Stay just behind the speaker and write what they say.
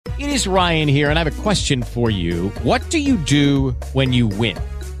It is Ryan here, and I have a question for you. What do you do when you win?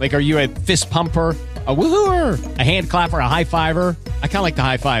 Like, are you a fist pumper, a woohooer, a hand clapper, a high fiver? I kind of like the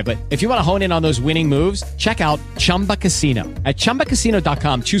high five, but if you want to hone in on those winning moves, check out Chumba Casino. At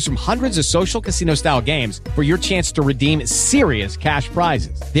ChumbaCasino.com, choose from hundreds of social casino-style games for your chance to redeem serious cash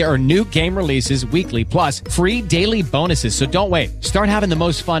prizes. There are new game releases weekly, plus free daily bonuses. So don't wait. Start having the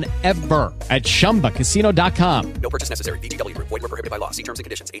most fun ever at ChumbaCasino.com. No purchase necessary. VGW Group. Void where prohibited by law. See terms and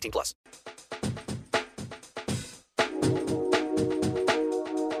conditions. 18 plus.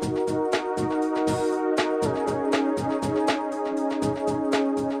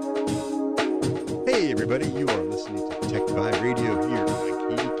 Hey everybody, you are listening to Tech Vibe Radio here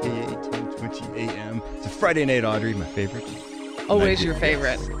on KDKA 1020 AM. It's a Friday night, Audrey, my favorite. Always your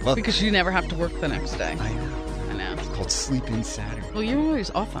favorite. Well, because you never have to work the next day. I know. I know. It's called Sleep In Saturday. Well, you're always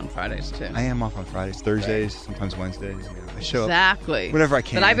off on Fridays, too. I am off on Fridays, Thursdays, sometimes Wednesdays. You know, I show Exactly. up whenever I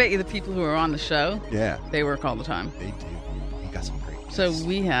can. But I bet you the people who are on the show, Yeah, they work all the time. they do. We got some great guests. So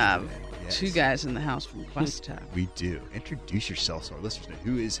we have Yes. two guys in the house from Questeq. We do. Introduce yourself so our listeners know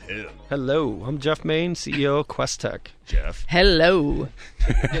who is who. Hello, I'm Jeff Main, CEO of Questeq. Jeff. Hello.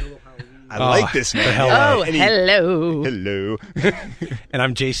 I like this man. Oh, And he- hello. Hello. And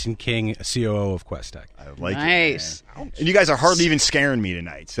I'm Jason King, COO of Questeq. I like Nice. it, man. And you guys are hardly even scaring me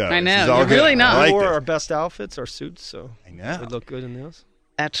tonight. So I know. this is all You're good. really not. I We like wore this. our best outfits, our suits, so I know. we look good in those.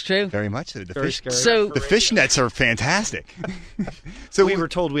 That's true. Very much so. The Very fish, scary. So, the fishnets are fantastic. So we were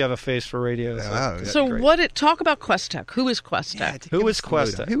told we have a face for radio. So, Wow, yeah. so great. talk about Questeq. Who is Questeq? Yeah, to Who give is us a lowdown.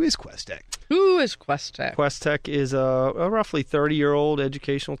 Questeq? Who is Questeq? Who is Questeq? Questeq is a roughly 30-year-old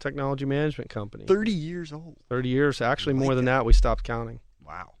educational technology management company. 30 years old. 30 years, actually more like than that. that. We stopped counting.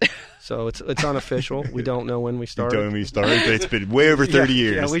 Wow. So it's unofficial. We don't know when we You started. don't know when you started, but it's been way over 30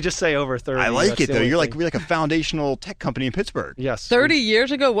 years. Yeah, we just say over 30. I like That's it, the though. only You're like, thing. we're like a foundational tech company in Pittsburgh. Yes. 30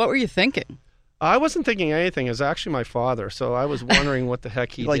 years ago, what were you thinking? I wasn't thinking anything. It was actually my father, so I was wondering what the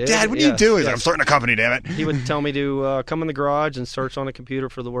heck he You're like, did. Dad, what are you Yes, doing? He's like, yes. I'm starting a company, damn it. He would tell me to come in the garage and search on a computer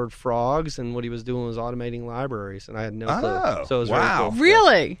for the word frogs, and what he was doing was automating libraries, and I had no Oh, clue. So it was wow. very cool.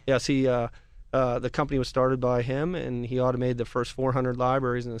 Really? Yes, he. The company was started by him, and he automated the first 400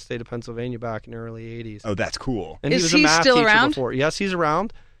 libraries in the state of Pennsylvania back in the early 80s. Oh, that's cool. And Is he was a he math still teacher around? before. Yes, he's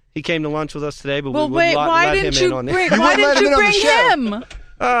around. He came to lunch with us today, but Well, we wait, wouldn't why let didn't him in you on bring, the. why wouldn't let didn't him you in on the bring show. him?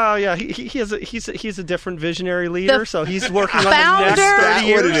 Yeah, he's a different visionary leader, so he's working on the Founder? next 30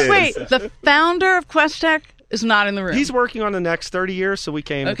 years. What it is. Wait, the founder of Questeq is not in the room. He's working on the next 30 years, so we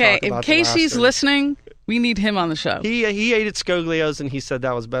came okay, to talk in about case the last he's 30. listening, we need him on the show. He ate at Scoglio's, and he said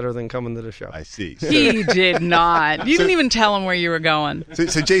that was better than coming to the show. I see. He did not. You didn't even tell him where you were going. So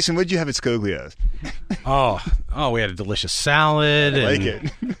Jason, what did you have at Scoglio's? Oh, we had a delicious salad. I like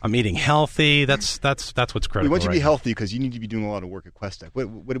and it. I'm eating healthy. That's what's critical. We want you to right be now. healthy because you need to be doing a lot of work at Questeq.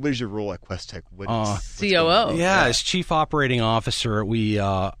 What is your role at Questeq? What's COO. going on? Yeah, as chief operating officer, we,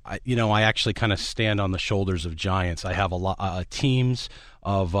 I actually kind of stand on the shoulders of giants. I have a lot teams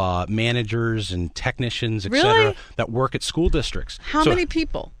of managers and technicians, et cetera, Really? that work at school districts. How So, many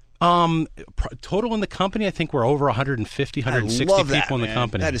people? Total in the company, I think we're over 150, 160 love that, people in the man.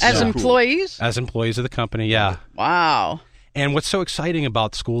 company. That is As so cool. employees? As employees of the company, yeah. Wow. And what's so exciting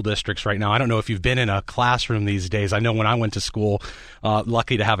about school districts right now, I don't know if you've been in a classroom these days. I know when I went to school,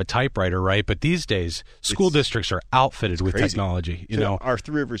 lucky to have a typewriter, right? But these days, school districts are outfitted with crazy. technology. You So know, our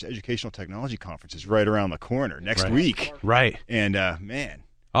Three Rivers Educational Technology Conference is right around the corner next Right. week. right? And, man,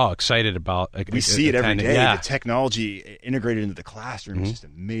 Oh, excited about we see it every attending. day. Yeah. The technology integrated into the classroom is just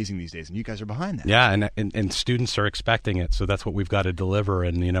amazing these days. And you guys are behind that. Yeah, and students are expecting it, so that's what we've got to deliver.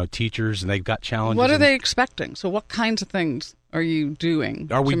 And teachers, and they've got challenges. What are and- they expecting? So what kinds of things are you doing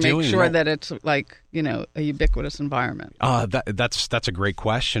Are we to make doing? sure Well- that it's like, a ubiquitous environment? That's a great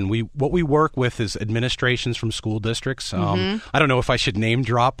question. What we work with is administrations from school districts. I don't know if I should name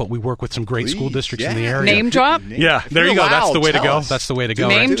drop, but we work with some great school Please, districts in the yeah. area. Name drop? Yeah, there you go. That's the way to go. That's the way to go.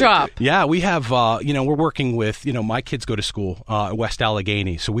 Name right? drop. Yeah, we have, we're working with, my kids go to school at West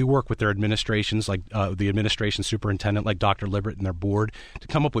Allegheny. So we work with their administrations, like the administration superintendent, like Dr. Libbert and their board, to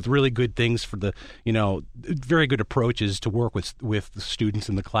come up with really good things for the, very good approaches to work with the students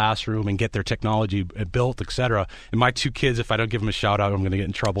in the classroom and get their technology built, et cetera. And my two kids, if I don't give them a shout out, I'm going to get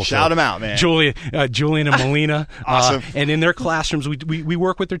in trouble. Shout them out, man. Julian and Melina. Awesome. And in their classrooms, we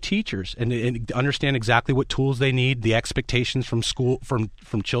work with their teachers and understand exactly what tools they need, the expectations from school, from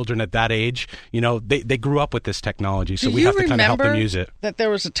children at that age. They grew up with this technology, so Do we you have to kind of help them remember use it. that there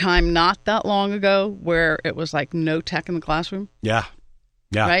was a time not that long ago where it was like no tech in the classroom? Yeah.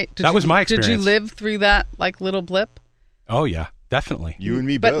 Right? That was my experience. Did you live through that like little blip? Oh, yeah, definitely. You and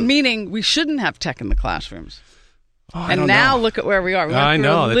me But both. meaning we shouldn't have tech in the classrooms. I And don't now know. look at where we are. We went I through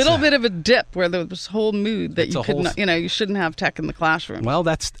know, a that's little a- bit of a dip where there was this whole mood that It's you a could whole not, you shouldn't have tech in the classroom. Well,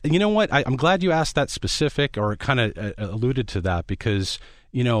 you know what? I'm glad you asked that specific, or kind of alluded to that, because,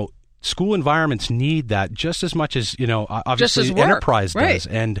 school environments need that just as much as, obviously as work. enterprise Right. does.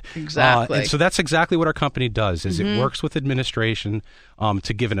 And Exactly. and so that's exactly what our company does, is it works with administration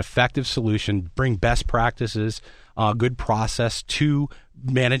to give an effective solution, bring best practices, good process to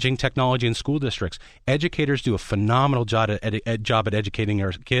managing technology in school districts. Educators do a phenomenal job at educating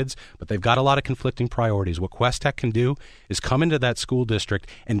our kids, but they've got a lot of conflicting priorities. What Questeq can do is come into that school district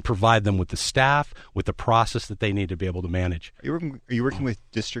and provide them with the staff, with the process that they need to be able to manage. Are you working with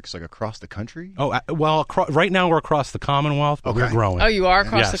districts like across the country? Oh, well, right now we're across the Commonwealth, but we're Okay. growing. Oh, you are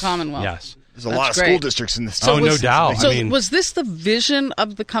across the Yes, Commonwealth? Yes. There's a That's lot of great. school districts in this. So no doubt. So I mean, was this the vision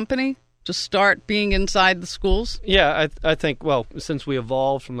of the company, to start being inside the schools? Yeah, I think, well, since we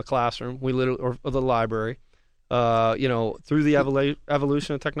evolved from the classroom, or the library, through the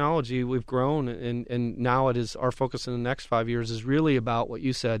evolution of technology, we've grown, and now it is our focus in the next 5 years is really about what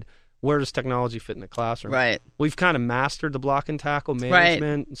you said. Where does technology fit in the classroom? Right. We've kind of mastered the block and tackle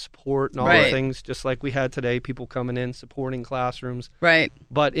management and support and all the things, just like we had today, people coming in, supporting classrooms. Right.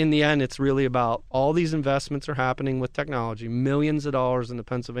 But in the end, it's really about all these investments are happening with technology, millions of dollars in the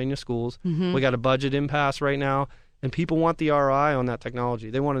Pennsylvania schools. We got a budget impasse right now, and people want the ROI on that technology.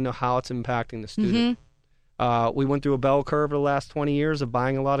 They want to know how it's impacting the student. We went through a bell curve the last 20 years of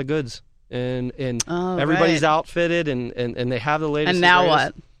buying a lot of goods, and everybody's outfitted, and they have the latest. And now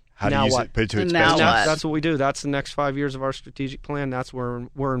greatest. what? How do you Now use what? it? Put it to And its now best what? use. That's what we do. That's the next 5 years of our strategic plan. That's where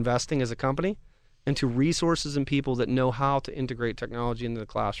we're investing as a company into resources and people that know how to integrate technology into the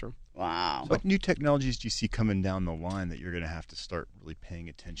classroom. Wow. What new technologies do you see coming down the line that you're going to have to start really paying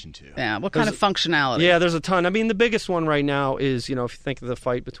attention to? Yeah. What kind of functionality? Yeah, there's a ton. I mean, the biggest one right now is, if you think of the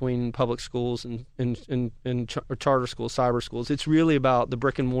fight between public schools and charter schools, cyber schools, it's really about the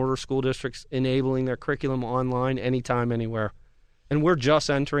brick and mortar school districts enabling their curriculum online anytime, anywhere. And we're just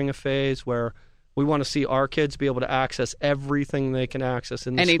entering a phase where we want to see our kids be able to access everything they can access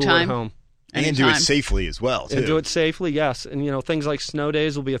in the school Anytime. at home. And do it safely as well, too. And do it safely, yes. And, things like snow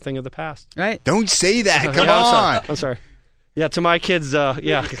days will be a thing of the past. Right. Don't say that. Come Yeah, on. I'm sorry. Yeah, to my kids, I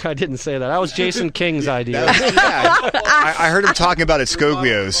didn't say that. That was Jason King's idea. I heard him talking about it at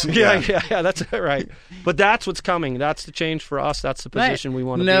Scoglio's. Yeah, that's right. But that's what's coming. That's the change for us. That's the position we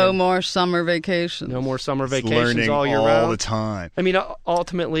want to be in. No more summer vacations. No more summer It's vacations learning all year all round. the time. I mean,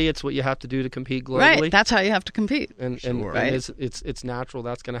 ultimately, it's what you have to do to compete globally. Right. That's how you have to compete. and Sure. Right. it's natural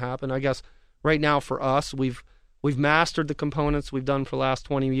that's going to happen. I guess right now for us, we've mastered the components we've done for the last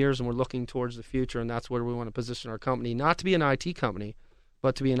 20 years, and we're looking towards the future, and that's where we want to position our company, not to be an IT company,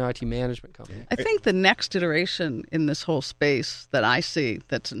 but to be an IT management company. I think the next iteration in this whole space that I see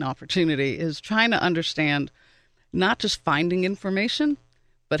that's an opportunity is trying to understand not just finding information,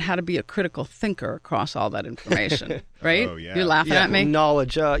 but how to be a critical thinker across all that information, right? Oh, yeah. You're laughing at me?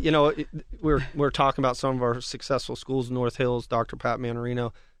 Knowledge. We're talking about some of our successful schools in North Hills. Dr. Pat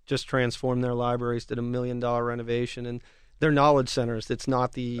Manarino just transformed their libraries, did $1 million renovation, and they're knowledge centers. It's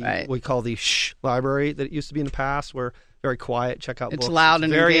not what we call the library that it used to be in the past, where very quiet, check out It's books. loud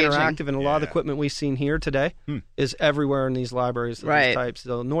and very engaging. interactive, and a lot of the equipment we've seen here today is everywhere in these libraries of Right. these types.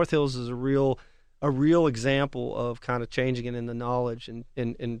 So North Hills is a real example of kind of changing it in the knowledge and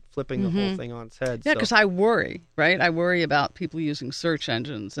flipping the whole thing on its head. Yeah, So- because I worry, right? I worry about people using search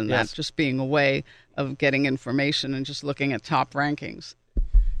engines and Yes. that just being a way of getting information and just looking at top rankings.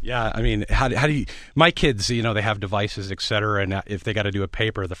 Yeah, I mean, how do you? My kids, they have devices, et cetera, and if they got to do a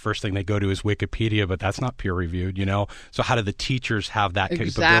paper, the first thing they go to is Wikipedia, but that's not peer reviewed, So how do the teachers have that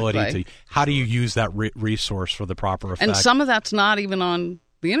capability Exactly. to? How do you use that resource for the proper effect? And some of that's not even on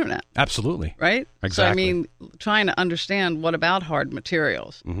the internet, Absolutely. right? Exactly. So, I mean, trying to understand what about hard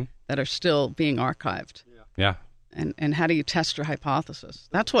materials that are still being archived, Yeah. and how do you test your hypothesis?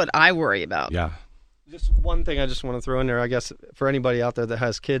 That's what I worry about. Yeah. Just one thing I just want to throw in there, I guess, for anybody out there that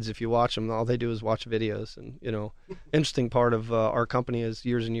has kids, if you watch them, all they do is watch videos. And, interesting part of our company is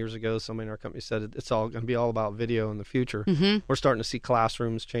years and years ago, somebody in our company said it's all going to be all about video in the future. We're starting to see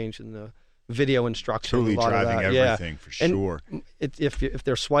classrooms change in the video instruction. Totally a lot driving of that. everything, for And sure. if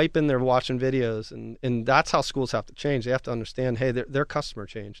they're swiping, they're watching videos. And that's how schools have to change. They have to understand, hey, their customer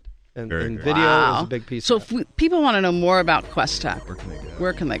changed. And Very good. video Wow. is a big piece So of that. if people want to know more about Questeq,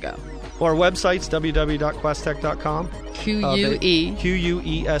 Where can they go? Well, our website's www.questeq.com. QUE.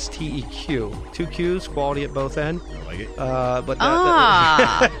 QUESTEQ. 2 Q's, quality at both ends. I like it. But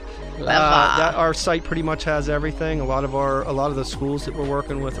Our site pretty much has everything. A lot of the schools that we're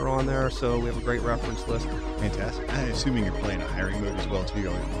working with are on there, so we have a great reference list. Fantastic. I'm assuming you're playing a hiring mode as well too.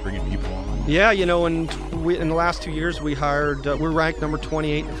 You're bringing people on. Yeah, in the last 2 years, we hired. We're ranked number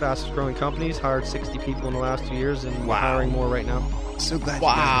 28 in fastest growing companies. Hired 60 people in the last 2 years, and we're hiring more right now. So glad you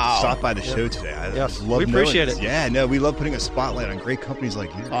guys stopped by the show today. Yes, love we appreciate it. Yeah, no, we love putting a spotlight on great companies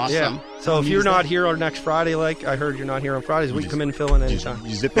like you. Awesome. Yeah. So if you're not here on next Friday, like I heard you're not here on Fridays, we can come in and fill in anytime.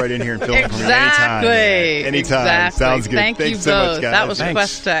 You zip right in here and fill in for me Exactly. anytime. Anytime. Sounds good. Thanks you so both. much, guys. That was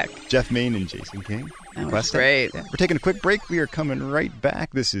Questeq. Jeff Main and Jason King. That was great. Yeah. We're taking a quick break. We are coming right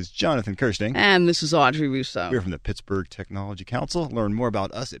back. This is Jonathan Kirsting. And this is Audrey Russo. We're from the Pittsburgh Technology Council. Learn more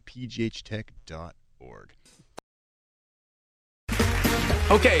about us at pghtech.org.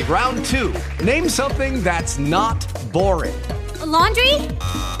 Okay, round 2. Name something that's not boring. A laundry?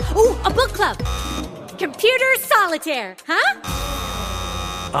 Ooh, a book club. Computer solitaire, huh?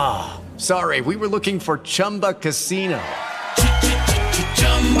 Ah, sorry, we were looking for Chumba Casino.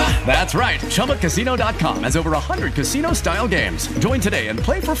 That's right, ChumbaCasino.com has over 100 casino-style games. Join today and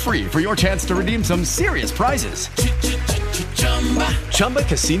play for free for your chance to redeem some serious prizes.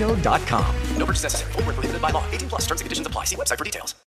 ChumbaCasino.com. No purchase necessary. Void where prohibited by law. 18+ terms and conditions apply. See website for details.